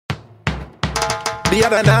The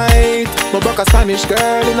other night, me buck a Spanish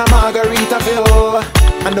girl in a Margaritaville,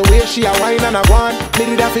 and the way she a wine and a one, me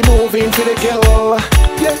did have to move in for the kill.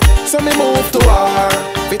 Yeah, so me move to her,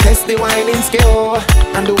 we test the whining skill,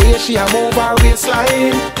 and the way she a move her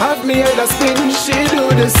waistline, have me head a spin. She do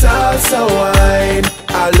the salsa wine.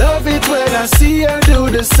 I love it when I see her do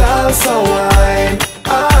the salsa wine.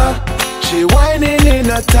 She whining in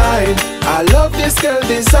a time. I love this girl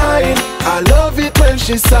design. I love it when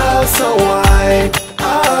she salsa wine.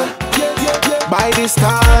 By this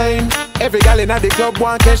time, every gal in the club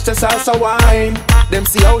want catch the salsa wine. Them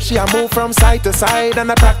see how she a move from side to side, and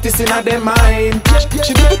I practice in her mind.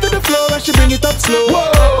 She dip it to the floor and she bring it up slow.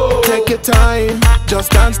 Whoa. Take your time,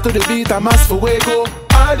 just dance to the beat. I'm as fuego.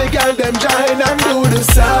 All the gal them join and do the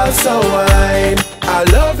salsa wine. I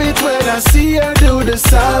love it when I see her do the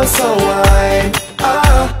salsa wine.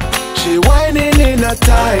 She whining in a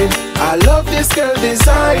time. I love this girl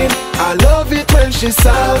design. I love it when she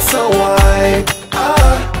salsa wine.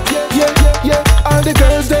 Yeah. All the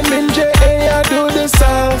girls them in JA do the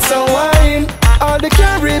salsa wine. All the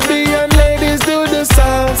Caribbean ladies do the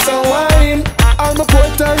salsa wine. All my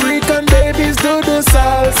Puerto Rican babies do the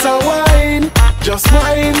salsa wine. Just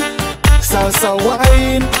wine, salsa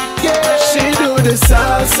wine. Yeah, she do the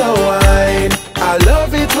salsa wine. I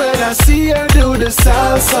love it when I see her do the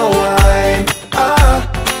salsa wine.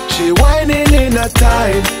 She whining in a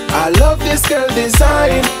time. I love this girl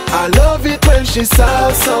design. I love it when she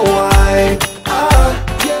salsa wine.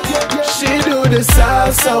 She do the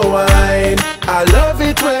salsa wine. I love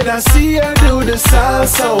it when I see her do the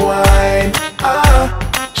salsa wine.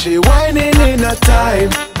 She whining in a time.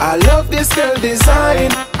 I love this girl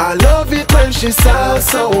design. I love it when she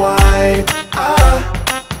salsa wine.